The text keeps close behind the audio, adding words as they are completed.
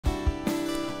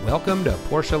Welcome to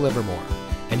Porsche Livermore,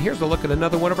 and here's a look at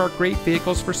another one of our great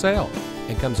vehicles for sale.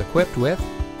 It comes equipped with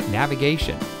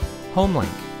navigation, HomeLink,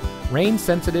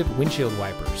 rain-sensitive windshield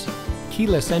wipers,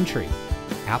 keyless entry,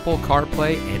 Apple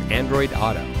CarPlay and Android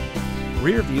Auto,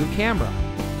 rear view camera,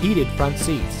 heated front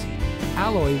seats,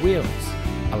 alloy wheels,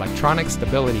 electronic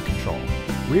stability control,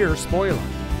 rear spoiler,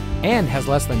 and has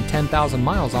less than 10,000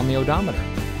 miles on the odometer.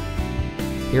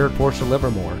 Here at Porsche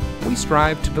Livermore, we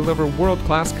strive to deliver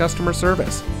world-class customer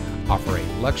service, offer a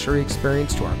luxury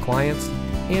experience to our clients,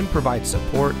 and provide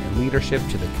support and leadership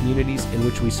to the communities in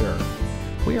which we serve.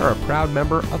 We are a proud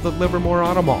member of the Livermore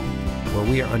Auto Mall, where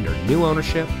we are under new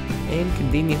ownership and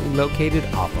conveniently located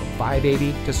off of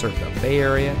 580 to serve the Bay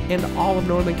Area and all of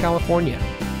Northern California.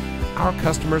 Our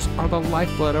customers are the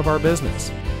lifeblood of our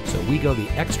business, so we go the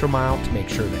extra mile to make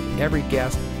sure that every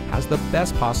guest has the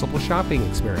best possible shopping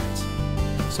experience.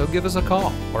 So give us a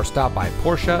call or stop by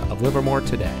Porsche of Livermore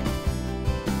today.